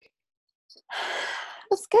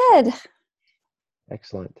That's good.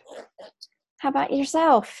 Excellent. How about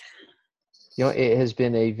yourself? It has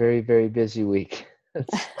been a very, very busy week.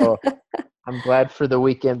 So I'm glad for the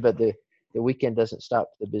weekend, but the weekend doesn't stop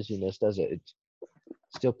the busyness, does it? It's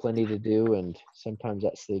still plenty to do, and sometimes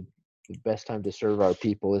that's the best time to serve our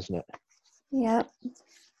people, isn't it? Yep.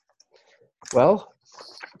 Well,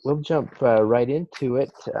 we'll jump right into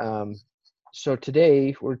it. So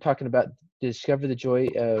today we're talking about discover the joy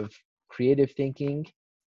of creative thinking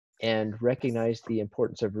and recognize the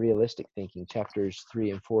importance of realistic thinking, chapters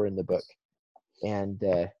 3 and 4 in the book. And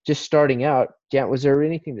just starting out, Jan, was there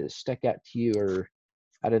anything that stuck out to you or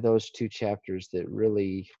out of those two chapters that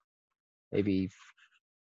maybe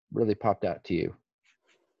really popped out to you?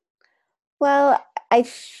 Well,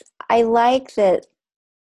 I like that.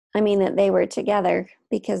 I mean that they were together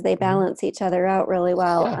because they Hmm. balance each other out really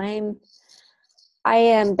well. Yeah, I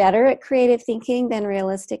am better at creative thinking than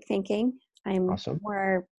realistic thinking. I'm awesome.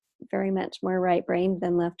 very much more right brained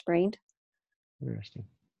than left brained. Interesting.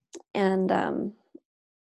 And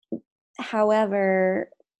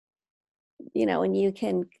however, when you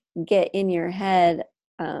can get in your head,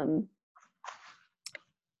 um,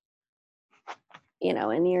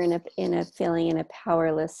 and you're in a feeling in a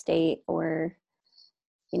powerless state, or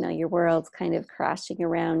your world's kind of crashing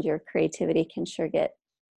around, your creativity can sure get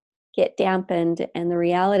dampened, and the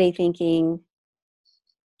reality thinking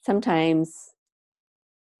sometimes,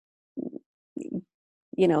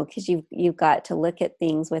 because you've got to look at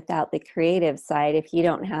things without the creative side. If you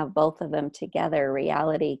don't have both of them together,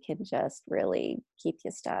 reality can just really keep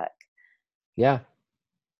you stuck. Yeah.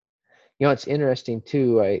 It's interesting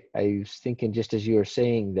too. I was thinking just as you were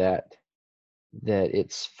saying that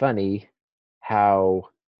it's funny how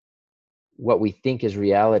what we think is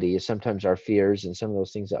reality is sometimes our fears and some of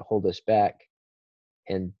those things that hold us back,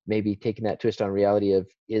 and maybe taking that twist on reality of,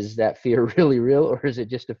 is that fear really real, or is it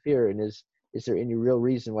just a fear, and is there any real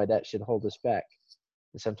reason why that should hold us back?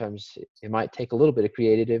 And sometimes it might take a little bit of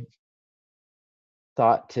creative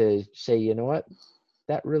thought to say, you know what,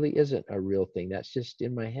 that really isn't a real thing, that's just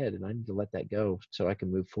in my head, and I need to let that go so I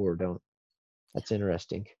can move forward. Don't That's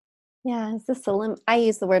interesting. Yeah, is this I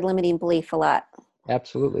use the word limiting belief a lot.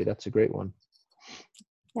 Absolutely, that's a great one.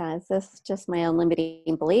 Yeah, is this just my own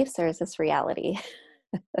limiting beliefs, or is this reality?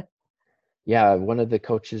 Yeah, one of the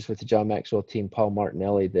coaches with the John Maxwell team, Paul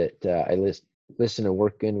Martinelli, that I listen and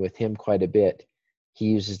work in with him quite a bit. He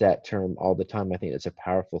uses that term all the time. I think it's a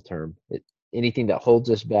powerful term. Anything that holds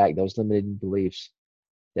us back, those limiting beliefs,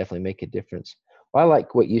 definitely make a difference. Well, I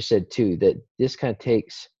like what you said too, that this kind of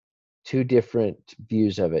takes two different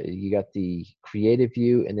views of it. You got the creative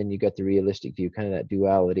view, and then you got the realistic view, kind of that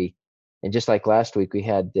duality. And just like last week, we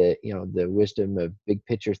had the wisdom of big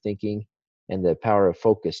picture thinking and the power of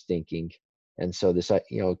focused thinking. And so this,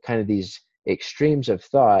 kind of these extremes of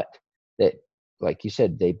thought that, like you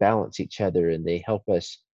said, they balance each other and they help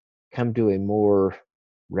us come to a more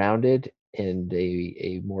rounded and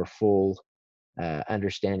a more full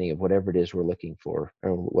understanding of whatever it is we're looking for,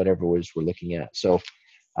 or whatever it is we're looking at. So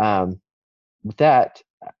um, with that,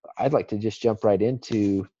 I'd like to just jump right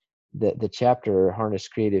into the chapter, Harness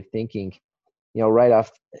Creative Thinking. Right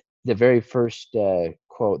off the very first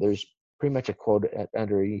quote, there's pretty much a quote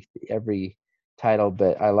underneath every title,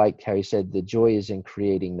 but I liked how he said, "The joy is in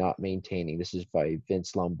creating, not maintaining." This is by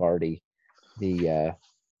Vince Lombardi, the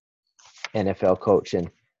NFL coach. And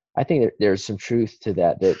I think that there's some truth to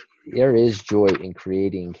that there is joy in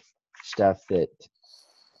creating stuff, that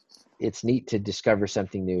it's neat to discover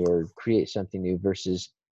something new or create something new versus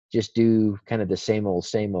just do kind of the same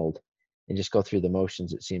old and just go through the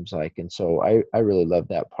motions, it seems like. And so I really love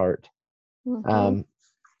that part. Mm-hmm. um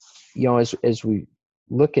as we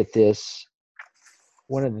look at this,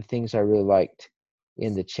 one of the things I really liked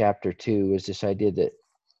in the chapter 2 was this idea that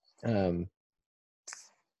um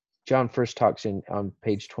John first talks in on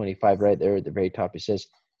page 25, right there at the very top. He says,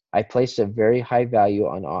 "I place a very high value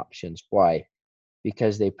on options. Why?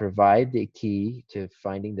 Because they provide the key to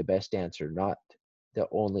finding the best answer, not the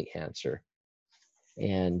only answer."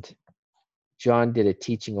 And John did a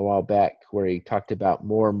teaching a while back where he talked about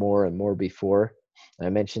more and more and more before. And I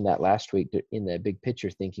mentioned that last week in the big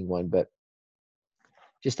picture thinking one, but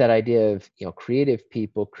just that idea of, creative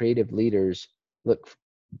people, creative leaders, look,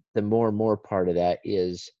 the more and more part of that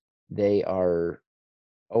is they are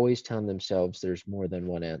always telling themselves there's more than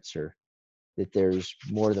one answer, that there's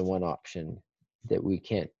more than one option, that we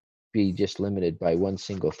can't be just limited by one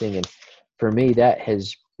single thing. And for me, that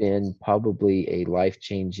has been probably a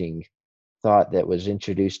life-changing thought that was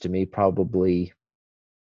introduced to me probably,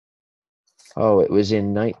 it was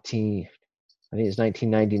in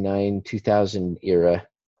 1999, 2000 era.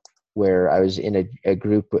 where I was in a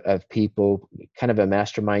group of people, kind of a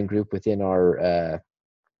mastermind group within our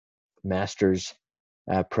master's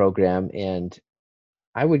program, and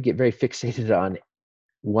I would get very fixated on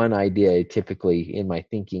one idea typically in my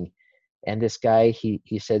thinking. And this guy,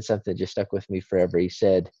 he said something that just stuck with me forever. He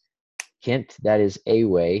said, "Kent, that is a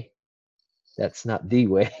way. That's not the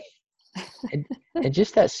way." and and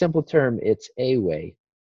just that simple term, it's a way,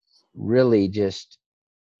 really just,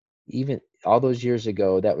 even all those years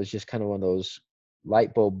ago, that was just kind of one of those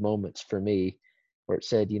light bulb moments for me where it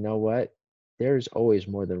said, you know what? There's always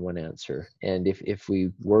more than one answer. And if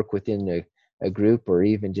we work within a group or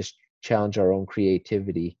even just challenge our own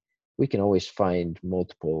creativity, we can always find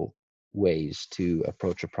multiple ways to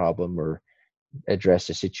approach a problem or address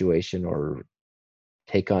a situation or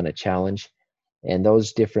take on a challenge. And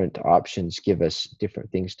those different options give us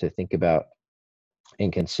different things to think about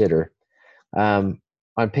and consider. On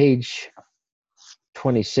page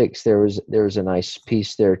 26, there was a nice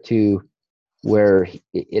piece there too, where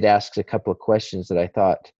it asks a couple of questions that I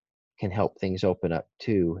thought can help things open up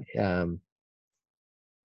too. And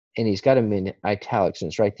he's got them in italics, and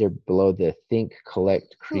it's right there below the think,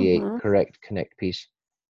 collect, create, Mm-hmm. correct, connect piece.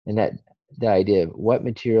 And that the idea of what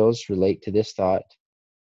materials relate to this thought,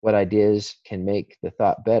 what ideas can make the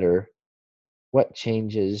thought better, what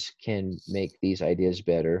changes can make these ideas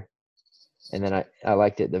better. And then I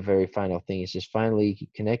liked it, the very final thing. It says, finally,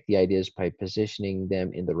 connect the ideas by positioning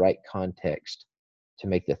them in the right context to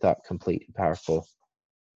make the thought complete and powerful.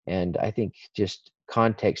 And I think just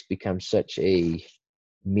context becomes such a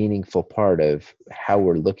meaningful part of how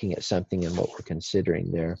we're looking at something and what we're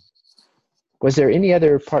considering there. Was there any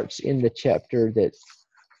other parts in the chapter that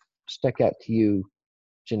stuck out to you,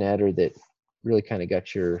 Jeanette, or that really kind of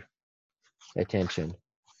got your attention?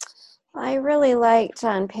 I really liked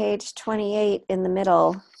on page 28 in the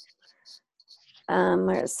middle,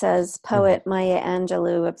 where it says, poet Maya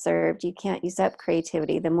Angelou observed, you can't use up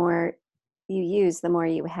creativity. The more you use, the more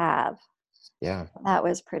you have. Yeah. That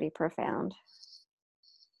was pretty profound.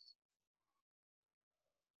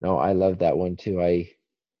 No, I love that one too.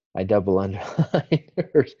 I double underline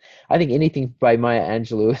hers. I think anything by Maya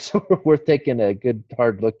Angelou is worth taking a good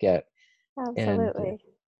hard look at. And Absolutely.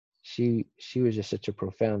 she was just such a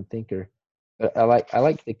profound thinker. But I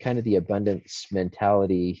like the kind of the abundance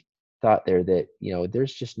mentality thought there, that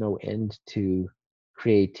there's just no end to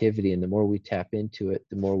creativity, and the more we tap into it,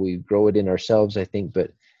 the more we grow it in ourselves, I think.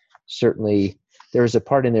 But certainly there's a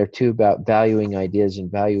part in there too about valuing ideas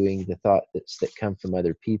and valuing the thought that come from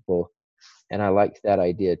other people. And I liked that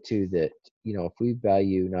idea too, that if we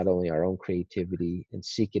value not only our own creativity and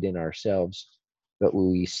seek it in ourselves, but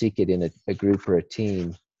we seek it in a group or a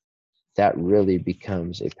team, that really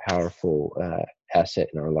becomes a powerful asset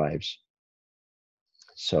in our lives.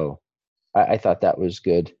 So I thought that was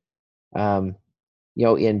good. um,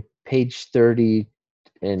 in page 30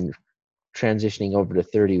 and transitioning over to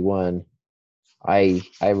 31, I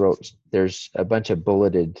wrote, there's a bunch of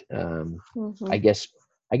bulleted Mm-hmm.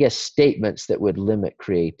 I guess statements that would limit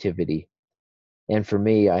creativity. And for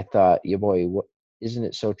me, I thought, yeah, boy, isn't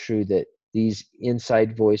it so true that these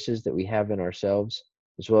inside voices that we have in ourselves,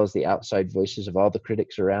 as well as the outside voices of all the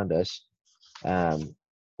critics around us, um,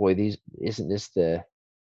 boy, isn't this the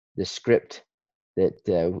script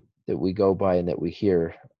that we go by and that we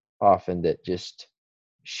hear often, that just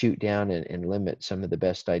shoot down and limit some of the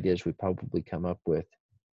best ideas we probably come up with.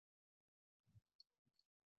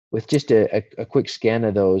 With just a quick scan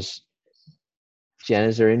of those, Jen,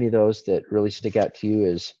 is there any of those that really stick out to you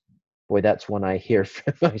as, boy, that's one I hear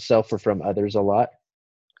from myself or from others a lot?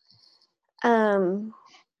 Um,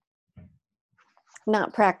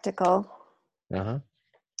 Not practical. Uh-huh.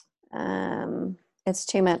 It's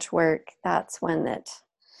too much work. That's one that,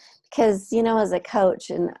 because, as a coach,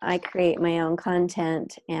 and I create my own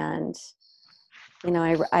content, and,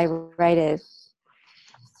 I write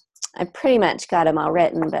I pretty much got them all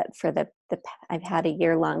written, but for I've had a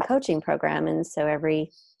year-long coaching program. And so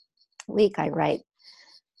every week I write,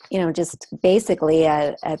 just basically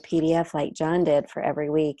a PDF like John did for every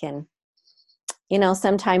week. And,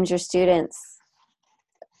 sometimes your students,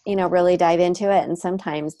 really dive into it. And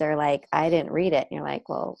sometimes they're like, I didn't read it. And you're like,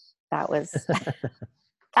 well, that was,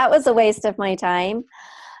 that was a waste of my time.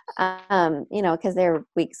 Because their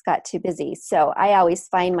weeks got too busy. So I always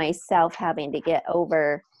find myself having to get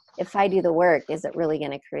over, if I do the work, is it really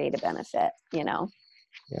going to create a benefit? Yeah.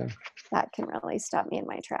 That can really stop me in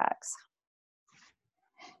my tracks.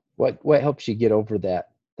 What helps you get over that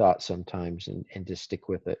thought sometimes and just stick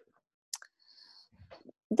with it?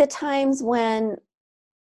 The times when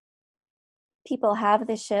people have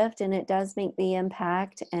the shift and it does make the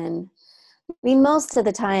impact, and I mean, most of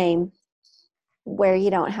the time where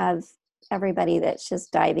you don't have everybody that's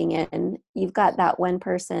just diving in, you've got that one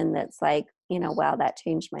person that's like, wow, that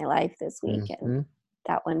changed my life this week. And Mhm.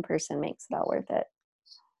 that one person makes it all worth it.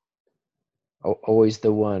 Always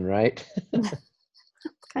the one, right?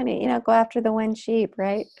 Kind of, go after the one sheep,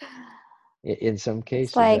 right? In some It's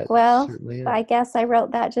cases, like, that's well, certainly it. I guess I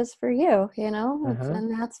wrote that just for you, Uh-huh.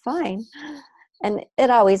 and that's fine. And it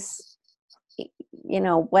always,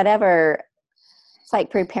 whatever, it's like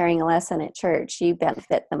preparing a lesson at church. You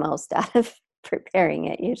benefit the most out of preparing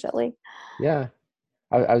it usually. Yeah.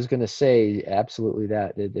 I was going to say absolutely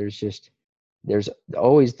that there's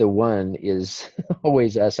always the one is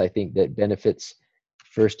always us, I think, that benefits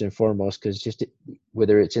first and foremost, because just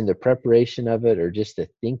whether it's in the preparation of it or just the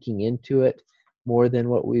thinking into it more than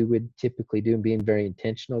what we would typically do and being very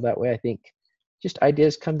intentional that way, I think just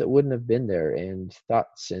ideas come that wouldn't have been there, and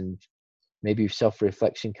thoughts, and maybe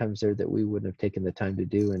self-reflection comes there that we wouldn't have taken the time to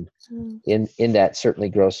do, and in that certainly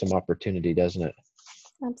grows some opportunity, doesn't it?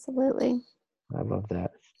 Absolutely. I love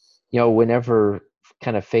that. Whenever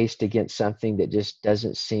kind of faced against something that just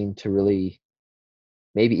doesn't seem to really,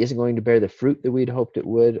 maybe isn't going to bear the fruit that we'd hoped it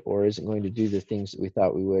would, or isn't going to do the things that we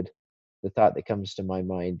thought we would, the thought that comes to my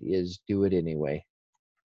mind is do it anyway.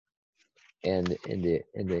 And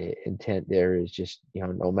the intent there is just,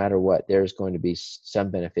 no matter what, there's going to be some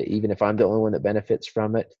benefit, even if I'm the only one that benefits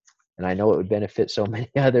from it, and I know it would benefit so many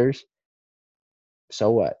others.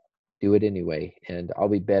 So what? Do it anyway, and I'll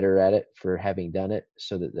be better at it for having done it,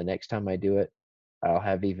 so that the next time I do it, I'll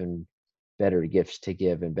have even better gifts to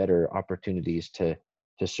give and better opportunities to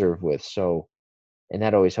serve with. So, and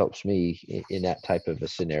that always helps me in that type of a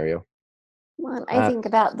scenario. Well, I Uh, think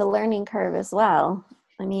about the learning curve as well.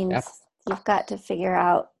 I mean, yeah. you've got to figure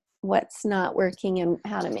out what's not working and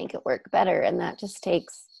how to make it work better. And that just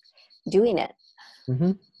takes doing it.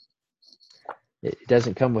 hmm It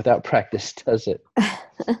doesn't come without practice, does it?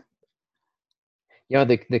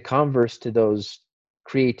 The converse to those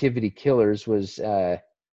creativity killers was,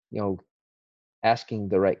 asking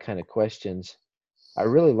the right kind of questions. I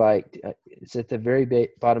really liked, it's at the very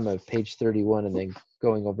bottom of page 31 and then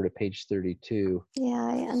going over to page 32. Yeah,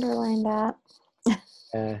 I underlined that.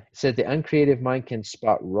 It said the uncreative mind can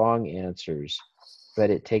spot wrong answers, but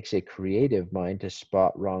it takes a creative mind to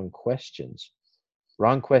spot wrong questions.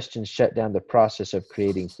 Wrong questions shut down the process of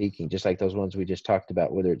creating thinking, just like those ones we just talked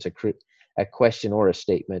about, whether it's a question or a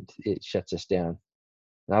statement, it shuts us down.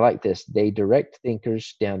 And I like this. They direct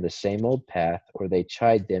thinkers down the same old path, or they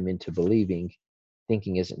chide them into believing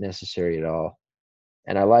thinking isn't necessary at all.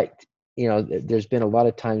 And I liked, there's been a lot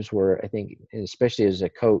of times where I think, and especially as a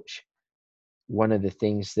coach, one of the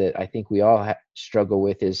things that I think we all struggle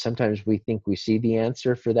with is sometimes we think we see the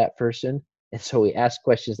answer for that person. And so we ask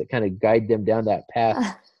questions that kind of guide them down that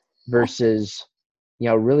path versus,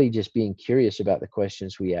 really just being curious about the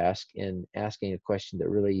questions we ask and asking a question that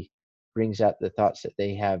really brings out the thoughts that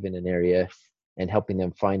they have in an area and helping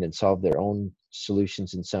them find and solve their own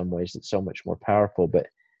solutions in some ways that's so much more powerful. But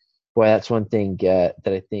boy, that's one thing that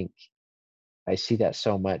I think I see that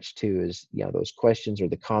so much too is, those questions or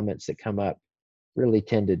the comments that come up really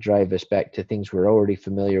tend to drive us back to things we're already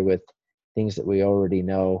familiar with, things that we already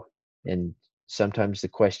know. And sometimes the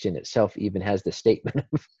question itself even has the statement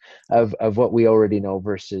of what we already know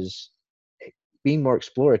versus being more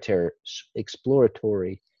exploratory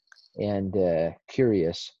and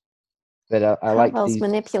curious. But I How like those these.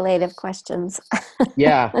 manipulative questions.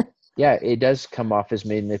 Yeah, yeah, it does come off as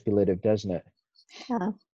manipulative, doesn't it?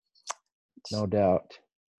 Yeah. No doubt.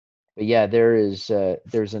 But yeah, there's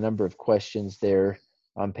a number of questions there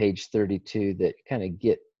on page 32 that kind of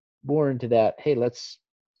get more into that. Hey, let's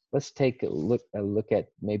take a look at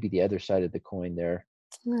maybe the other side of the coin there.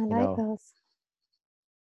 I You like know, those.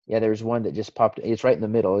 yeah, there's one that just popped. It's right in the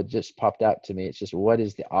middle. It just popped out to me. It's just, what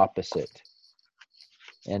is the opposite?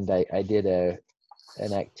 And I did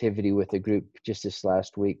an activity with a group just this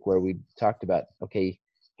last week where we talked about, okay,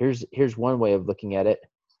 here's one way of looking at it,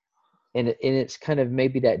 and it's kind of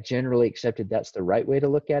maybe that generally accepted that's the right way to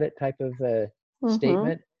look at it type of Mm-hmm.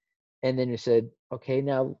 statement. And then you said, okay,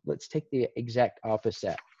 now let's take the exact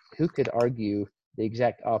opposite. Who could argue the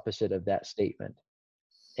exact opposite of that statement?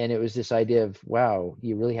 And it was this idea of, wow,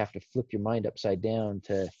 you really have to flip your mind upside down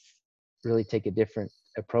to really take a different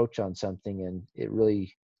approach on something. And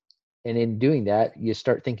in doing that, you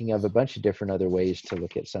start thinking of a bunch of different other ways to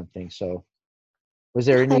look at something. So was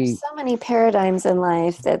there There's any? so many paradigms in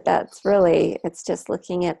life that's really, it's just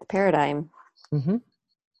looking at the paradigm. Mhm,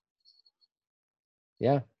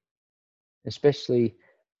 yeah, especially,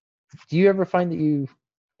 do you ever find that you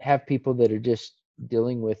have people that are just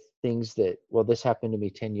dealing with things that, well, this happened to me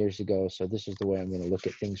 10 years ago, so this is the way I'm going to look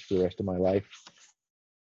at things for the rest of my life,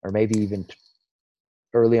 or maybe even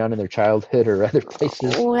early on in their childhood or other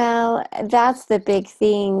places. Well, that's the big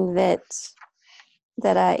thing that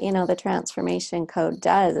the transformation code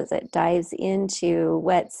does, is it dives into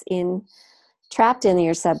what's trapped in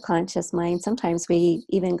your subconscious mind. Sometimes we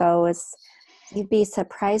even go as, you'd be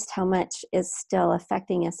surprised how much is still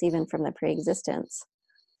affecting us even from the pre-existence.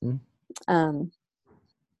 Um,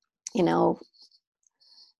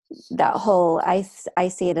 that whole, I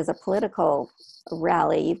see it as a political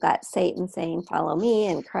rally. You've got Satan saying, follow me,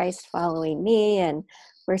 and Christ following me, and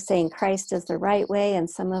we're saying Christ is the right way, and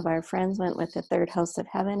some of our friends went with the third host of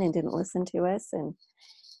heaven and didn't listen to us, and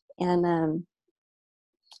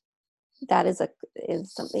that is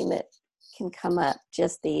something that can come up,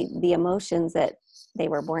 just the emotions that they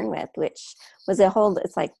were born with, which was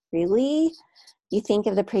it's like, really? You think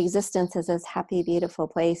of the pre-existence as this happy, beautiful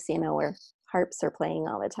place, where harps are playing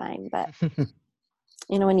all the time. But,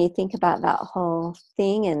 when you think about that whole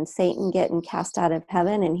thing, and Satan getting cast out of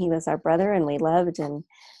heaven, and he was our brother, and we loved and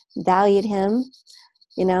valued him,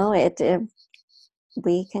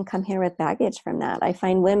 we can come here with baggage from that. I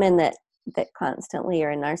find women that constantly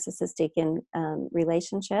are in narcissistic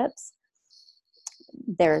relationships,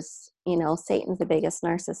 there's, Satan's the biggest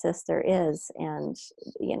narcissist there is, and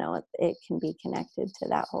it can be connected to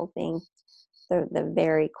that whole thing, the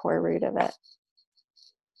very core root of it.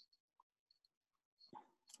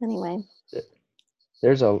 Anyway, I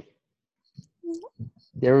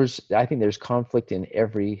think there's conflict in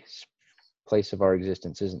every place of our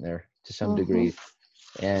existence, isn't there, to some degree,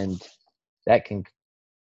 and that can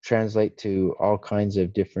translate to all kinds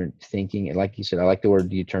of different thinking. And like you said, I like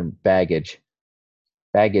the term baggage.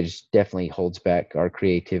 Baggage definitely holds back our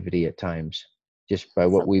creativity at times, just by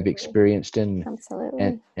what we've experienced and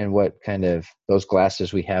what kind of those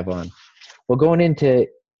glasses we have on. Well, going into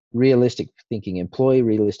realistic thinking, employ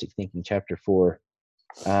realistic thinking, chapter 4.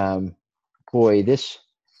 Boy, this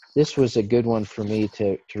was a good one for me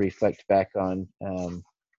to reflect back on.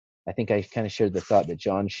 I think I kind of shared the thought that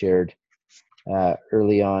John shared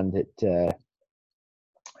early on, that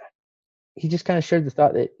he just kind of shared the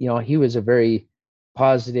thought that, he was a very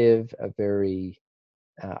positive, a very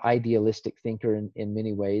idealistic thinker in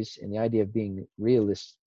many ways, and the idea of being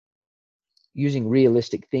using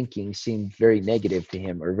realistic thinking seemed very negative to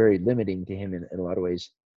him, or very limiting to him in a lot of ways.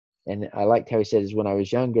 And I liked how he said, is when I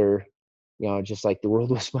was younger, just like the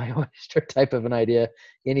world was my oyster type of an idea,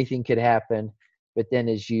 anything could happen. But then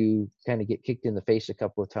as you kind of get kicked in the face a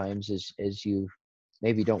couple of times, as you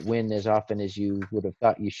maybe don't win as often as you would have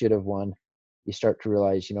thought you should have won, you start to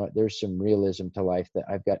realize, there's some realism to life that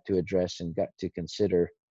I've got to address and got to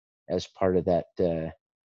consider as part of that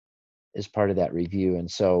review.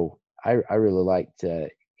 And so I really liked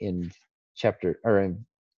in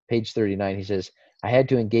page 39, he says, I had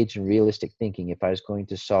to engage in realistic thinking if I was going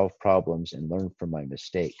to solve problems and learn from my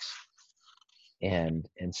mistakes. And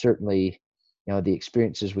certainly, the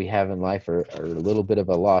experiences we have in life are a little bit of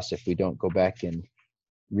a loss if we don't go back and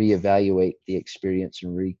reevaluate the experience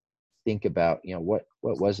and rethink about, what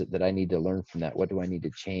was it that I need to learn from that? What do I need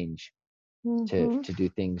to change to do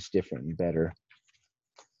things different and better?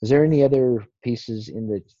 Is there any other pieces in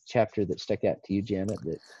the chapter that stuck out to you, Janet?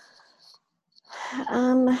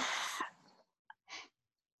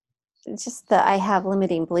 Just that I have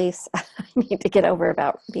limiting beliefs I need to get over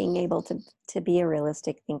about being able to be a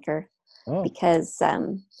realistic thinker. Because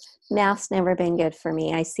math's never been good for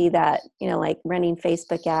me. I see that, like running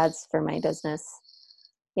Facebook ads for my business.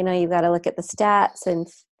 You've got to look at the stats and,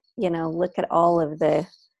 look at all of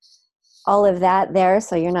that there.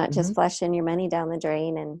 So you're not just flushing your money down the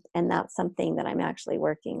drain. And that's something that I'm actually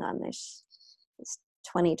working on this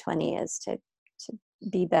 2020, is to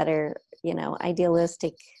be better.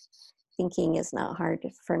 Idealistic thinking is not hard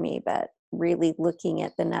for me, but really looking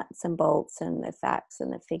at the nuts and bolts and the facts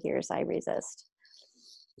and the figures, I resist.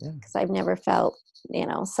 Because I've never felt,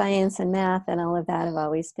 science and math and all of that have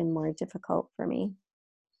always been more difficult for me.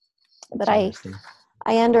 But I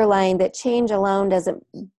underline that change alone doesn't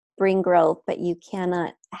bring growth, but you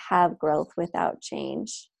cannot have growth without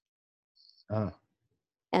change. And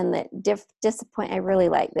that I really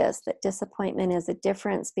like this, that disappointment is a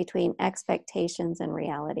difference between expectations and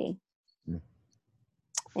reality.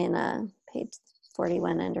 In page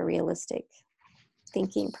 41, under realistic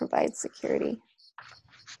thinking provides security.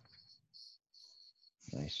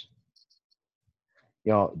 Nice.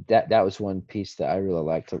 That was one piece that I really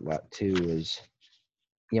liked a lot too, is,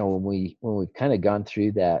 when we've kind of gone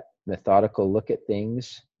through that methodical look at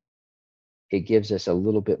things, it gives us a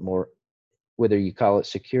little bit more, whether you call it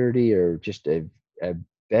security or just a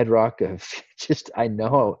bedrock of just, I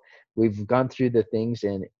know we've gone through the things,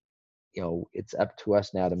 and it's up to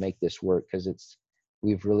us now to make this work, because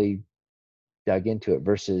we've really dug into it,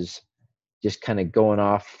 versus just kind of going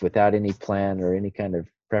off without any plan or any kind of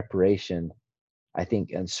preparation. I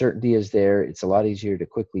think uncertainty is there. It's a lot easier to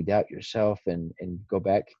quickly doubt yourself and go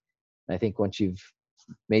back. And I think once you've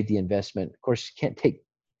made the investment, of course, you can't take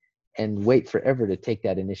and wait forever to take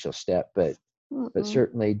that initial step, but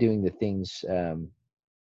certainly doing the things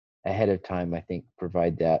ahead of time, I think,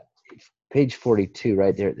 provide that. Page 42,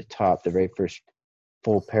 right there at the top, the very first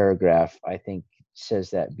full paragraph, I think says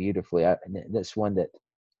that beautifully. And that's one that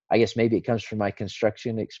I guess maybe it comes from my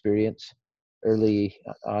construction experience earlier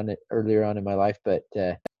on in my life, but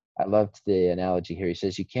I loved the analogy here. He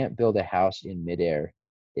says, you can't build a house in midair.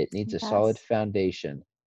 It needs a solid foundation.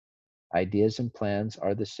 Ideas and plans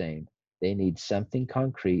are the same. They need something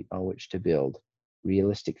concrete on which to build.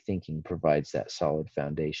 Realistic thinking provides that solid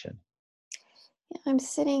foundation. I'm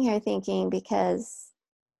sitting here thinking, because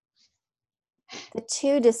the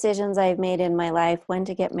two decisions I've made in my life, when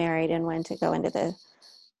to get married and when to go into the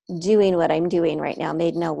doing what I'm doing right now,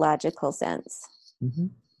 made no logical sense. Mm-hmm.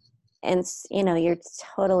 And you're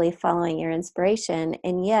totally following your inspiration,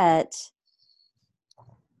 and yet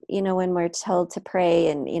when we're told to pray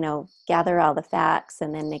and gather all the facts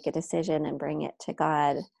and then make a decision and bring it to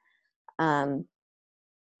God,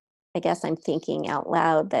 I guess I'm thinking out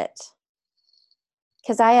loud that,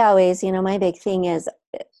 because I always, my big thing is,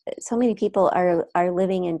 so many people are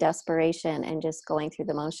living in desperation and just going through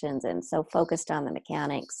the motions, and so focused on the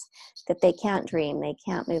mechanics that they can't dream, they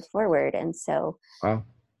can't move forward. And so Wow.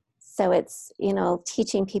 So it's,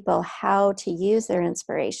 teaching people how to use their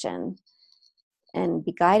inspiration and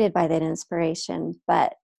be guided by that inspiration.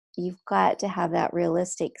 But you've got to have that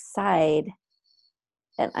realistic side.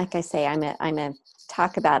 And like I say, I'm a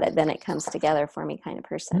talk about it, then it comes together for me kind of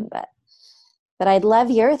person. But I'd love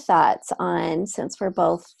your thoughts on, since we're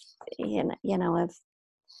both, of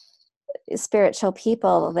spiritual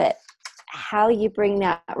people, that how you bring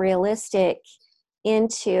that realistic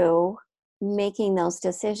into making those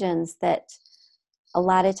decisions. That a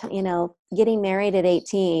lot of time, getting married at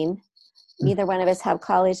 18, neither one of us have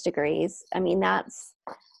college degrees. I mean, that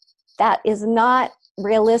is not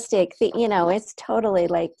realistic. It's totally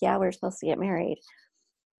like, yeah, we're supposed to get married.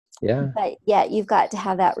 Yeah. But yet you've got to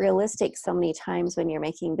have that realistic so many times when you're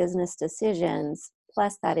making business decisions,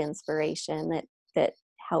 plus that inspiration that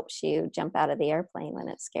helps you jump out of the airplane when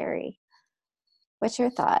it's scary. What's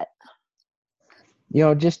your thought?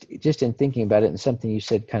 Just in thinking about it, and something you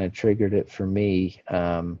said kind of triggered it for me.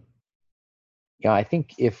 I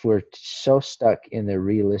think if we're so stuck in the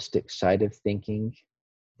realistic side of thinking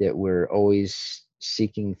that we're always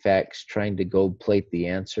seeking facts, trying to gold plate the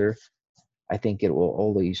answer, I think it will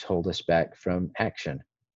always hold us back from action.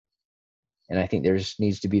 And I think there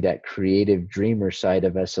needs to be that creative dreamer side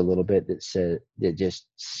of us a little bit that just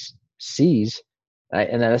sees.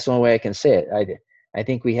 And that's the only way I can say it. I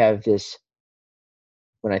think we have this.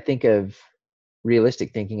 When I think of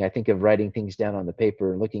realistic thinking, I think of writing things down on the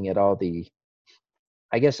paper and looking at all the,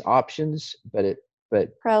 I guess, options, but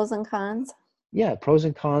Pros and cons. Yeah, pros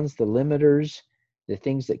and cons, the limiters, the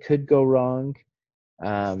things that could go wrong.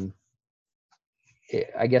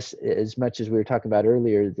 I guess, as much as we were talking about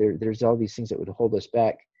earlier, there's all these things that would hold us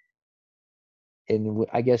back. And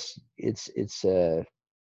I guess it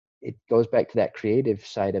goes back to that creative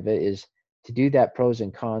side of it. Is to do that pros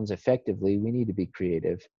and cons effectively, we need to be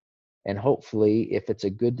creative. And hopefully, if it's a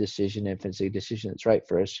good decision, if it's a decision that's right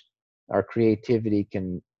for us, our creativity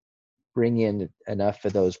can bring in enough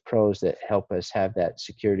of those pros that help us have that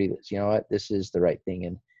security that, this is the right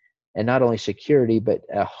thing. And not only security, but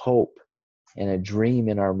a hope and a dream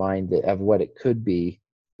in our mind of what it could be,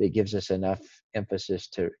 that gives us enough emphasis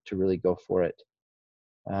to really go for it.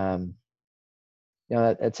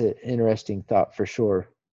 That's an interesting thought for sure.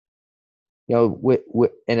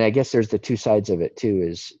 And I guess there's the two sides of it too.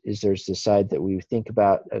 Is there's the side that we think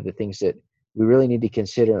about of the things that we really need to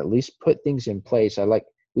consider, at least put things in place.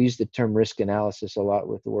 We use the term risk analysis a lot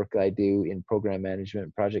with the work I do in program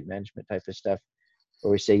management, project management type of stuff,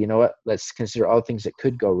 where we say, let's consider all the things that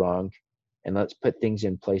could go wrong, and let's put things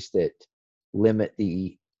in place that limit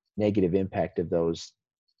the negative impact of those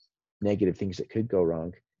negative things that could go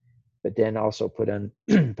wrong. But then also put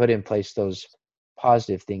in place those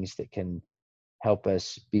positive things that can help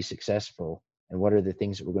us be successful. And what are the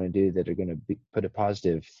things that we're going to do that are going to put a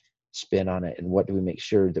positive spin on it? And what do we make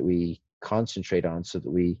sure that we concentrate on so that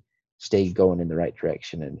we stay going in the right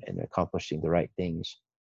direction and accomplishing the right things?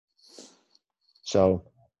 So,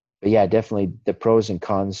 but yeah, definitely the pros and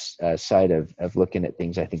cons side of looking at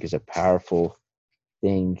things, I think, is a powerful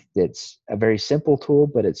thing that's a very simple tool,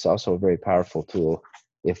 but it's also a very powerful tool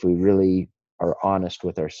if we really are honest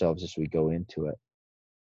with ourselves as we go into it.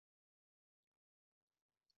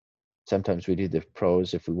 Sometimes we do the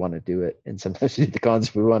pros if we want to do it, and sometimes we do the cons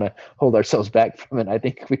if we want to hold ourselves back from it. I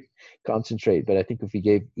think we concentrate, but I think if we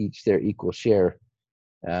gave each their equal share,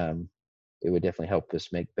 it would definitely help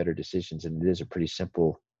us make better decisions. And it is a pretty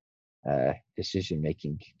simple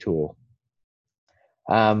decision-making tool.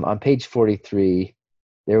 On page 43,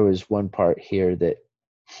 there was one part here that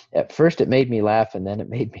at first it made me laugh, and then it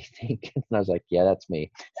made me think, and I was like, yeah, that's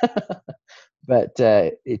me. But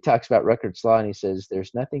it talks about Ruckert's Law, and he says,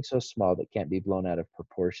 there's nothing so small that can't be blown out of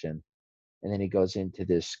proportion. And then he goes into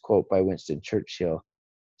this quote by Winston Churchill.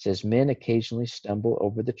 It says, men occasionally stumble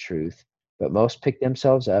over the truth, but most pick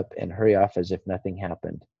themselves up and hurry off as if nothing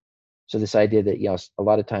happened. So this idea that, a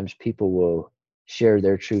lot of times people will share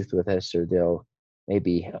their truth with us, or they'll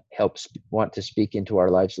maybe want to speak into our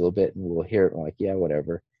lives a little bit, and we'll hear it and we're like, yeah,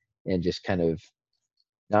 whatever, and just kind of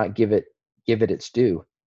not give it its due.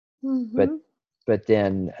 Mm-hmm. But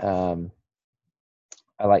then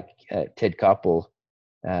I like Ted Koppel,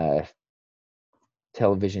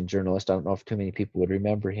 television journalist. I don't know if too many people would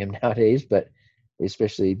remember him nowadays, but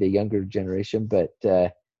especially the younger generation. But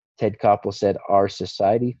Ted Koppel said, our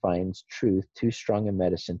society finds truth too strong a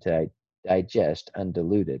medicine to digest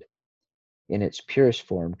undiluted. In its purest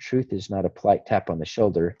form, truth is not a polite tap on the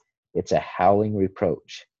shoulder, it's a howling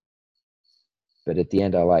reproach. But at the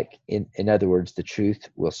end, I like, in other words, the truth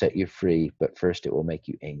will set you free, but first it will make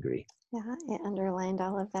you angry. Yeah, I underlined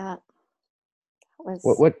all of that.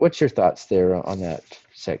 What's your thoughts there on that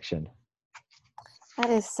section? That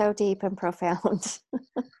is so deep and profound.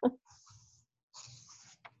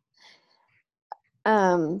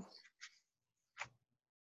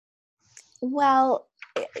 Well,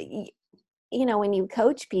 when you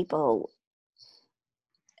coach people,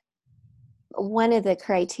 one of the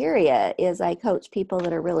criteria is I coach people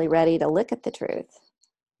that are really ready to look at the truth.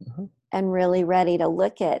 Mm-hmm. And really ready to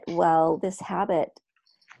look at, well, this habit,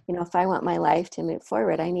 if I want my life to move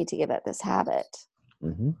forward, I need to give up this habit.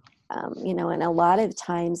 Mm-hmm. And a lot of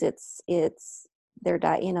times it's their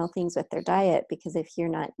diet, things with their diet, because if you're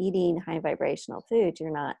not eating high vibrational food,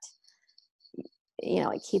 you're not,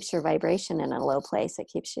 it keeps your vibration in a low place. It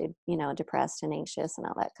keeps you, depressed and anxious and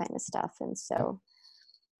all that kind of stuff. And so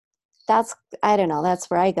that's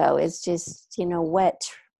where I go, is just,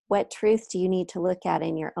 what truth do you need to look at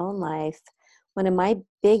in your own life? One of my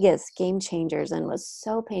biggest game changers, and was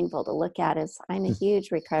so painful to look at, is I'm a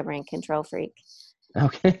huge recovering control freak.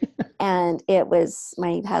 Okay. And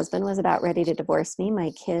my husband was about ready to divorce me.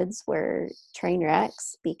 My kids were train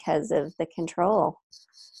wrecks because of the control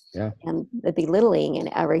and the belittling and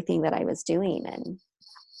everything that I was doing. And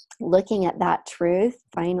looking at that truth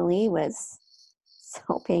finally was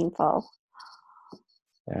so painful.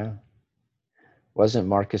 Yeah. Wasn't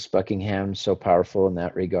Marcus Buckingham so powerful in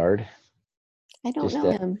that regard? I don't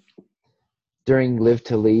know him. During Live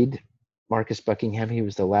to Lead, Marcus Buckingham, he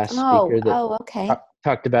was the last speaker that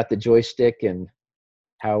talked about the joystick and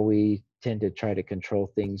how we tend to try to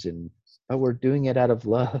control things, but we're doing it out of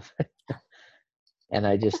love. And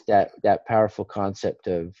I just, that powerful concept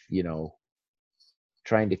of,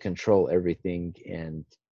 trying to control everything, and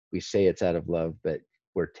we say it's out of love, but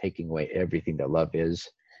we're taking away everything that love is.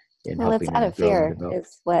 Well, it's out of fear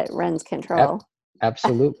is what runs control.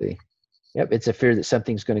 Absolutely. Yep. It's a fear that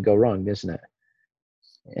something's going to go wrong, isn't it?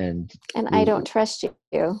 And I don't trust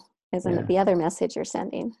you, isn't it the other message you're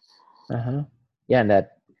sending? Uh-huh. Yeah.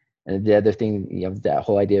 And the other thing, that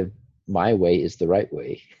whole idea of my way is the right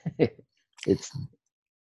way. It's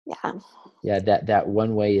that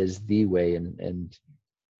one way is the way. And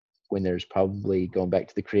when there's probably, going back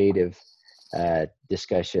to the creative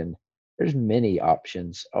discussion, there's many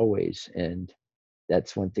options always. And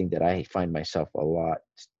that's one thing that I find myself a lot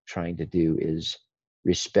trying to do, is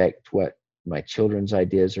respect what my children's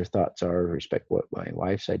ideas or thoughts are, respect what my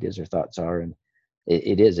wife's ideas or thoughts are. And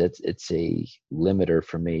it's a limiter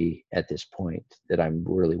for me at this point that I'm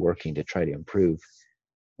really working to try to improve.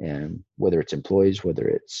 And whether it's employees, whether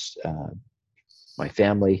it's my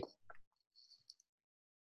family,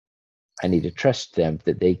 I need to trust them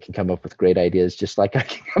that they can come up with great ideas just like I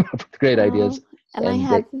can come up with great ideas. And I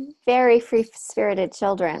have very free-spirited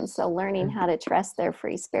children, so learning how to trust their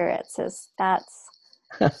free spirits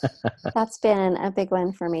that's been a big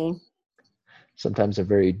one for me. Sometimes a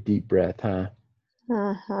very deep breath, huh?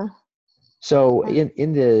 Uh-huh. So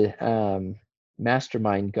in the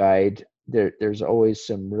mastermind guide, there's always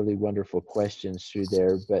some really wonderful questions through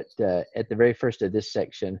there. But at the very first of this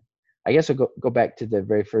section, I guess I'll go back to the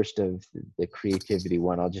very first of the creativity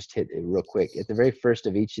one. I'll just hit it real quick. At the very first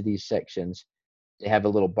of each of these sections, they have a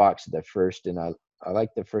little box at the first, and I like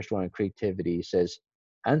the first one on creativity. It says,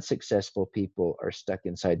 unsuccessful people are stuck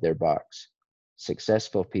inside their box.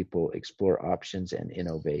 Successful people explore options and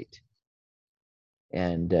innovate.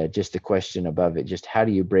 And just the question above it, just how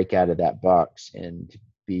do you break out of that box and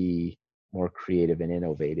be more creative and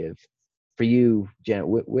innovative? For you, Janet,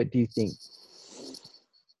 what do you think?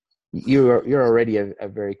 You're already a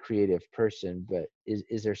very creative person, but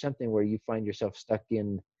is there something where you find yourself stuck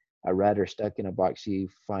in a rut or stuck in a box? You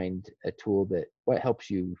find a tool that, what helps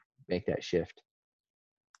you make that shift?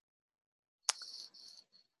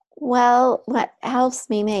 Well, what helps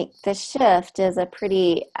me make the shift is a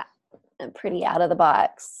pretty out of the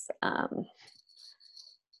box.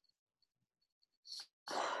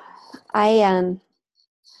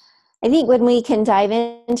 I think when we can dive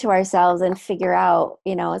into ourselves and figure out,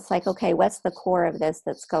 it's like, okay, what's the core of this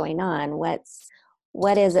that's going on?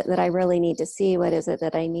 What is it that I really need to see? What is it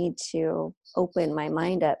that I need to open my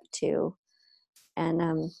mind up to?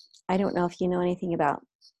 And I don't know if you know anything about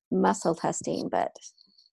muscle testing, but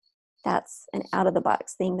that's an out of the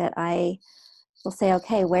box thing that I will say,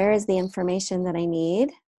 okay, where is the information that I need?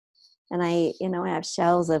 And I have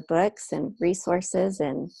shelves of books and resources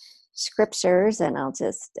and scriptures, and I'll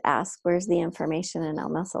just ask, where's the information? And I'll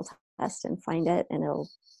muscle test and find it. And it'll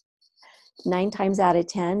 9 times out of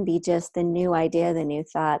 10 be just the new idea, the new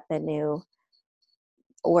thought,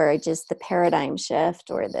 or just the paradigm shift,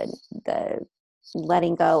 or the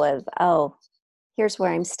letting go of, oh, here's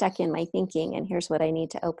where I'm stuck in my thinking, and here's what I need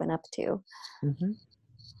to open up to. Mm-hmm.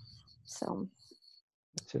 So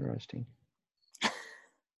That's interesting.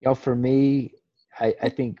 For me, I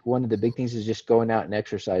think one of the big things is just going out and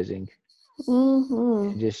exercising. Mm-hmm.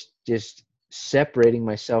 And just separating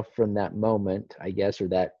myself from that moment, I guess, or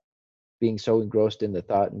that being so engrossed in the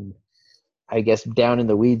thought and I guess down in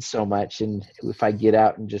the weeds so much. And if I get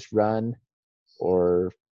out and just run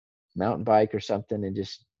or mountain bike or something and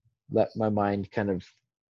just let my mind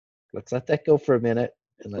let's let that go for a minute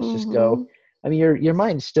and let's just Mm-hmm. go. I mean, your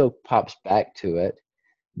mind still pops back to it,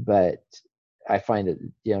 but I find it,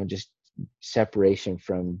 just separation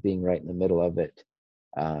from being right in the middle of it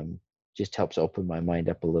just helps open my mind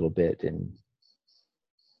up a little bit and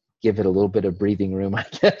give it a little bit of breathing room, I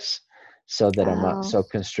guess, so that I'm not Oh, so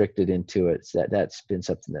constricted into it. So that's been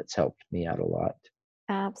something that's helped me out a lot.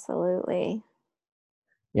 absolutely.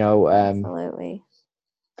 You know, Absolutely.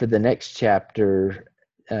 for the next chapter,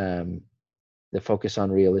 um, the focus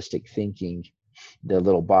on realistic thinking, the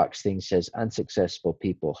little box thing says unsuccessful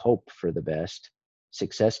people hope for the best.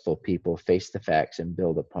 Successful people face the facts and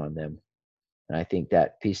build upon them. And I think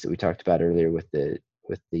that piece that we talked about earlier with the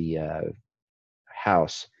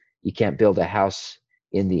house, you can't build a house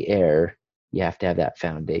in the air. You have to have that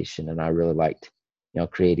foundation. And I really liked,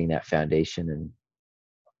 creating that foundation and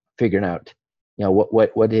figuring out,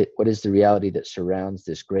 what is the reality that surrounds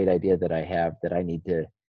this great idea that I have that I need to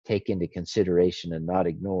take into consideration and not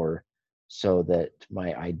ignore, so that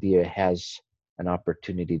my idea has an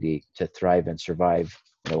opportunity to thrive and survive.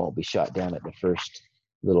 And I won't be shot down at the first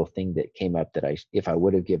little thing that came up that if I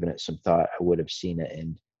would have given it some thought, I would have seen it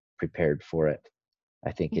and prepared for it.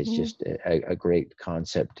 I think it's Mm-hmm. just a great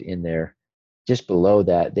concept in there. Just below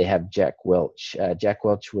that, they have Jack Welch. Jack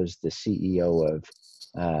Welch was the CEO of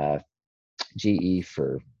uh, GE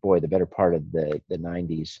for, boy, the better part of the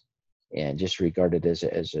 90s, and just regarded as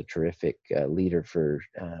a terrific leader for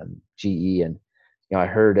GE. And I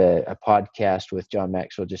heard a podcast with John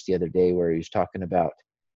Maxwell just the other day where he was talking about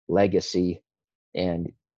legacy,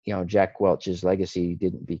 and Jack Welch's legacy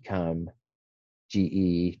didn't become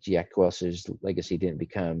GE. Jack Welch's legacy didn't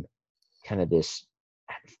become kind of this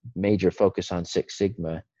major focus on Six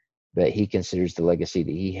Sigma, but he considers the legacy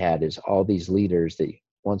that he had is all these leaders that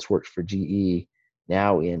once worked for GE,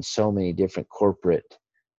 now in so many different corporate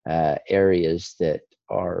areas that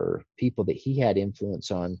are people that he had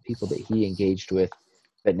influence on, people that he engaged with,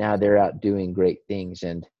 but now they're out doing great things.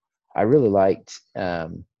 And I really liked,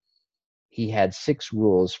 he had 6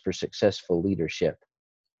 rules for successful leadership.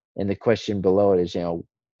 And the question below it is, do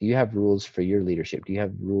you have rules for your leadership? Do you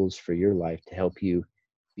have rules for your life to help you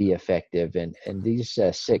be effective? And these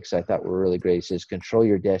 6 I thought were really great. It says, control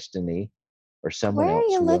your destiny, or someone Where are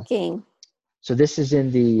else you will. looking? So this is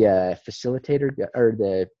in the facilitator or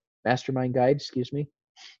the mastermind guide, excuse me.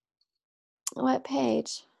 What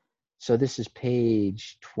page? So this is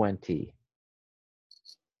page 20.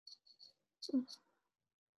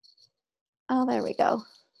 Oh, there we go.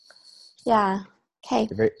 Yeah. Okay.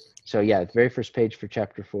 The very first page for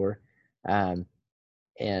chapter 4.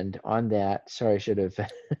 And on that, sorry, I should have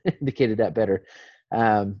indicated that better.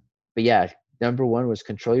 But yeah, number one was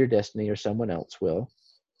control your destiny or someone else will.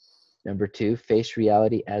 Number two, face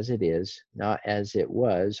reality as it is, not as it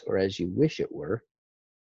was or as you wish it were.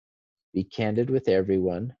 Be candid with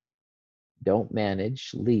everyone. Don't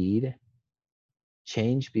manage, lead.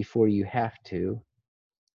 Change before you have to.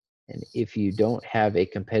 And if you don't have a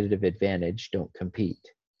competitive advantage, don't compete.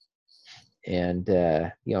 And,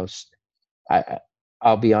 I,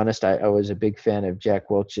 I'll be honest, I was a big fan of Jack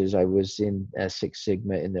Welch's. I was in Six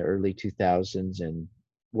Sigma in the early 2000s and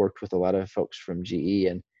worked with a lot of folks from GE.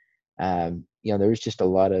 And there was just a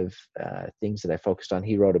lot of things that I focused on.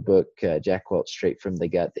 He wrote a book, Jack Welch Straight from the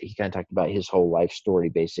Gut, that he kind of talked about his whole life story,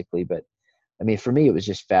 basically. But I mean, for me, it was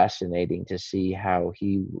just fascinating to see how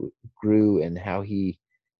he grew and how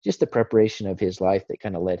just the preparation of his life that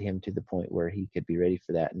kind of led him to the point where he could be ready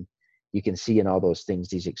for that. And you can see in all those things,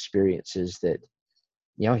 these experiences that,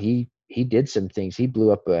 he did some things. He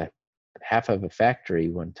blew up a half of a factory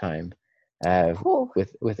one time Oh,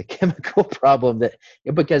 with a chemical problem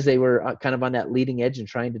because they were kind of on that leading edge and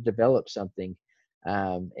trying to develop something.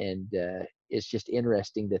 And it's just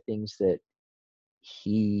interesting the things that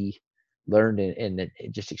he learned and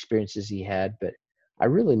just experiences he had. But I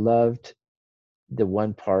really loved the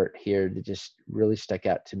one part here that just really stuck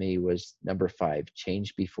out to me was number 5,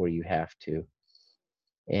 change before you have to.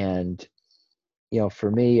 And,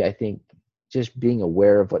 for me, I think just being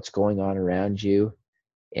aware of what's going on around you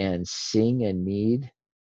and seeing a need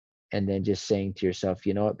and then just saying to yourself,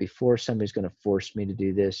 you know what, before somebody's going to force me to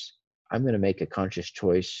do this, I'm going to make a conscious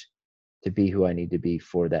choice to be who I need to be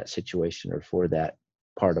for that situation or for that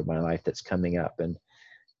part of my life that's coming up. And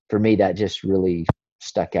for me, that just really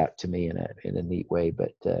stuck out to me in a neat way.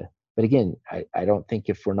 But again, I don't think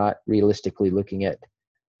if we're not realistically looking at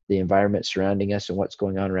the environment surrounding us and what's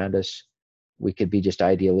going on around us, we could be just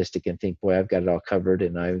idealistic and think, boy, I've got it all covered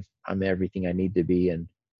and I'm everything I need to be. And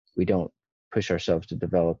we don't push ourselves to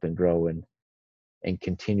develop and grow and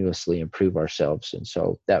continuously improve ourselves. And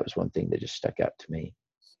so that was one thing that just stuck out to me.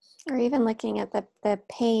 or even looking at the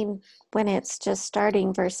pain when it's just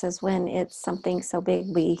starting versus when it's something so big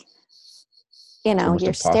It's almost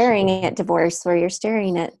you're staring impossible. at divorce or you're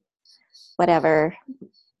staring at whatever.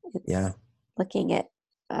 It's Yeah. looking at,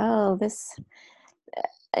 oh, this,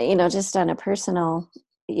 just on a personal,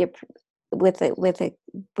 you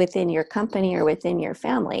within your company or within your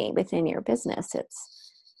family, within your business,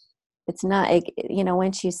 it's not,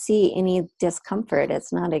 once you see any discomfort,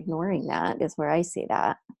 it's not ignoring that is where I see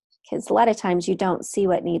that. Because a lot of times you don't see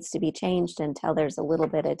what needs to be changed until there's a little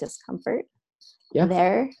bit of discomfort Yeah.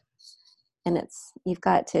 there. And you've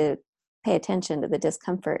got to pay attention to the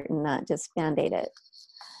discomfort and not just band-aid it.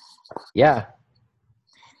 Yeah,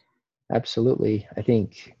 absolutely. I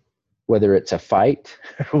think whether it's a fight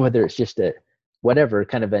or whether it's just whatever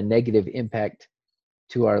kind of a negative impact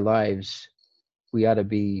to our lives, we ought to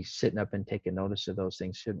be sitting up and taking notice of those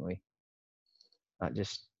things, shouldn't we? Not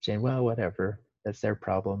just saying, well, whatever, that's their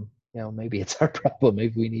problem. Maybe it's our problem.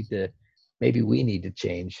 Maybe we need to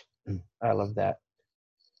change. I love that.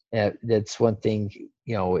 That's one thing,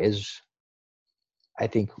 is I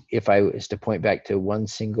think if I was to point back to one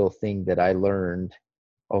single thing that I learned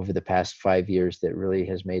over the past 5 years that really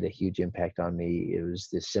has made a huge impact on me, it was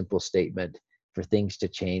this simple statement: for things to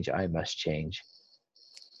change, I must change.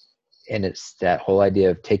 And it's that whole idea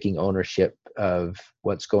of taking ownership of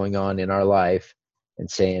what's going on in our life and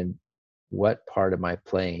saying, what part am I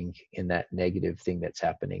playing in that negative thing that's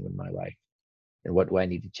happening in my life? And what do I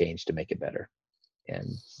need to change to make it better? And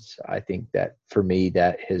so I think that for me,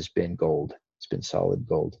 that has been gold. It's been solid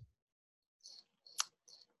gold.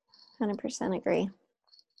 100% agree.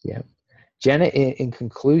 Yeah. Janet, in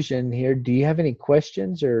conclusion here, do you have any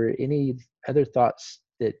questions or any other thoughts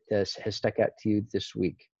that has stuck out to you this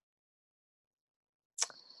week?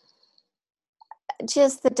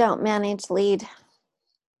 Just the don't manage, lead.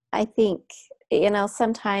 I think,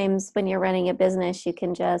 sometimes when you're running a business, you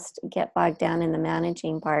can just get bogged down in the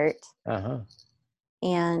managing part. Uh-huh.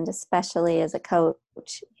 And especially as a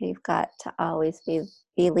coach, you've got to always be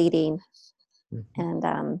leading.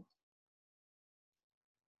 Mm-hmm.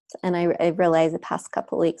 And I realized the past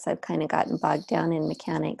couple of weeks I've kind of gotten bogged down in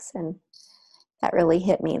mechanics, and that really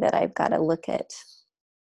hit me that I've got to look at,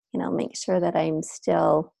 make sure that I'm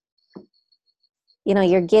still,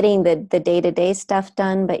 you're getting the day-to-day stuff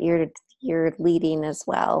done, but you're leading as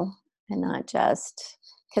well, and not just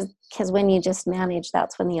because when you just manage,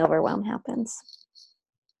 that's when the overwhelm happens.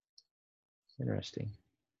 Interesting.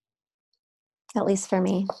 At least for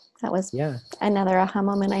me, that was Yeah. another aha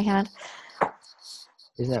moment I had.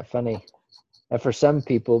 Isn't that funny? And for some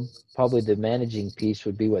people, probably the managing piece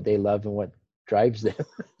would be what they love and what drives them.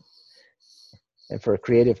 And for a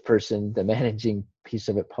creative person, the managing piece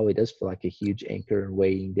of it probably does feel like a huge anchor and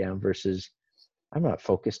weighing down versus I'm not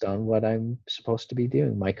focused on what I'm supposed to be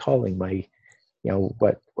doing, my calling, my,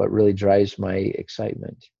 what really drives my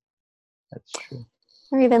excitement. That's true.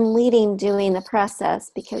 Or even leading, doing the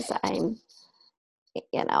process, because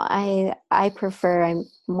I prefer, I'm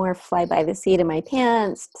more fly by the seat of my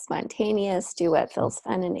pants, spontaneous, do what feels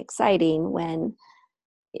fun and exciting. When,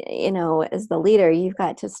 as the leader, you've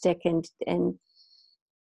got to stick and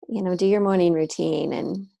do your morning routine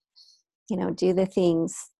and, do the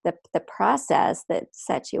things, the process that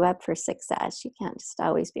sets you up for success. You can't just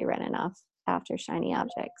always be running off after shiny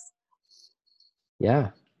objects.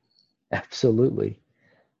 Yeah, absolutely.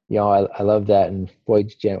 I love that. And boy,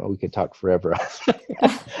 Jen, we could talk forever.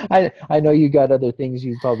 I know you got other things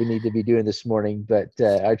you probably need to be doing this morning, but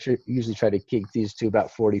I usually try to keep these to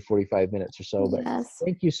about 45 minutes or so. But Yes.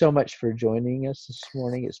 thank you so much for joining us this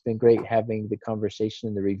morning. It's been great having the conversation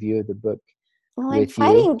and the review of the book Well, I'm with you.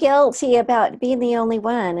 fighting guilty about being the only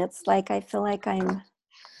one. It's like I feel like I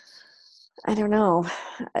don't know.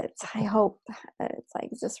 I hope it's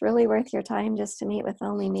like, is this really worth your time just to meet with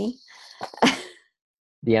only me?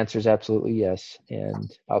 The answer is absolutely yes.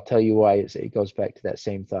 And I'll tell you why. It goes back to that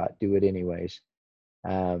same thought. Do it anyways.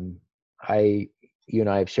 Um, you and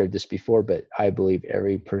I have shared this before, but I believe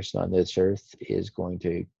every person on this earth is going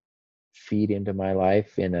to feed into my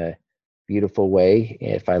life in a beautiful way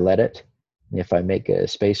if I let it, if I make a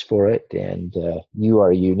space for it. And you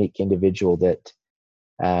are a unique individual that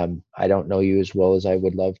I don't know you as well as I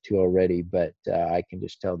would love to already, but I can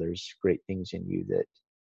just tell there's great things in you that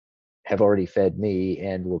have already fed me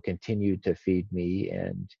and will continue to feed me.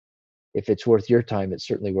 And if it's worth your time, it's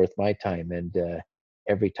certainly worth my time. And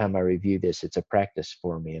every time I review this, it's a practice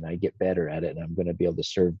for me and I get better at it. And I'm going to be able to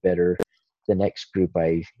serve better the next group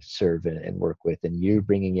I serve and work with. And you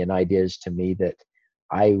bringing in ideas to me that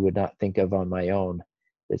I would not think of on my own,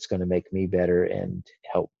 that's going to make me better and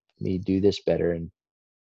help me do this better and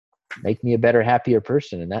make me a better, happier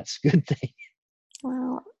person. And that's a good thing.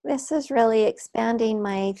 Well, this is really expanding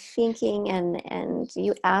my thinking, and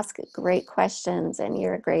you ask great questions, and you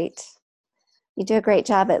do a great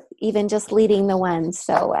job at even just leading the ones.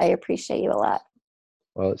 So I appreciate you a lot.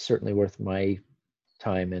 Well, it's certainly worth my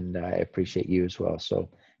time, and I appreciate you as well. So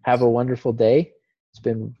have a wonderful day. It's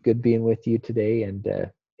been good being with you today, and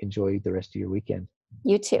enjoy the rest of your weekend.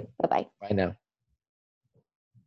 You too. Bye-bye. Bye now.